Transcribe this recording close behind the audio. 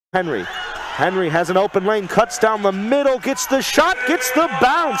Henry has an open lane, cuts down the middle, gets the shot, gets the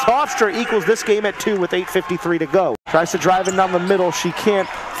bounce. Hofstra equals this game at 2 with 8:53 to go. Tries to drive in down the middle, she can't,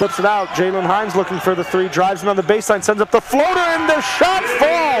 flips it out. Jalen Hines looking for the three, drives in on the baseline, sends up the floater, and the shot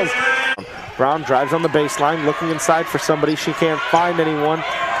falls. Brown drives on the baseline, looking inside for somebody, she can't find anyone.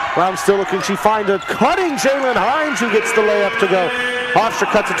 Brown still looking, she finds a cutting Jalen Hines who gets the layup to go. Hofstra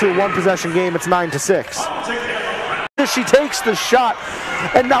cuts it to a one-possession game, it's 9-6. She takes the shot,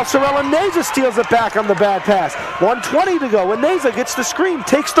 and now Sorella Neza steals it back on the bad pass. 1:20 to go, and Neza gets the screen,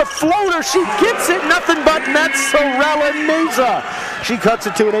 takes the floater, she gets it, nothing but net. Sorella Neza. She cuts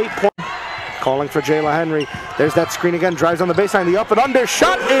it to an 8-point. Calling for Jayla Henry. There's that screen again, drives on the baseline, the up and under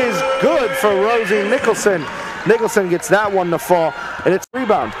shot is good for Rosie Nicholson. Nicholson gets that one to fall, and it's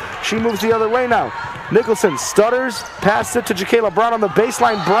rebound. She moves the other way now. Nicholson stutters, passes it to Jacayla Brown on the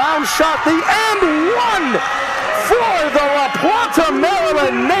baseline. Brown shot, the and one for the La Plata,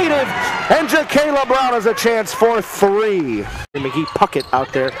 Maryland native, and Jacayla Brown has a chance for three. McGee Puckett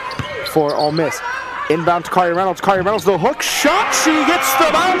out there for Ole Miss. Inbound to Kari Reynolds. Kari Reynolds, the hook shot. She gets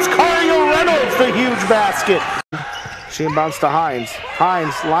the bounce. Kari Reynolds, the huge basket. She inbounds to Hines.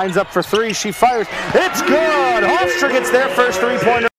 Hines lines up for three. She fires. It's good. Hofstra gets their first three-pointer.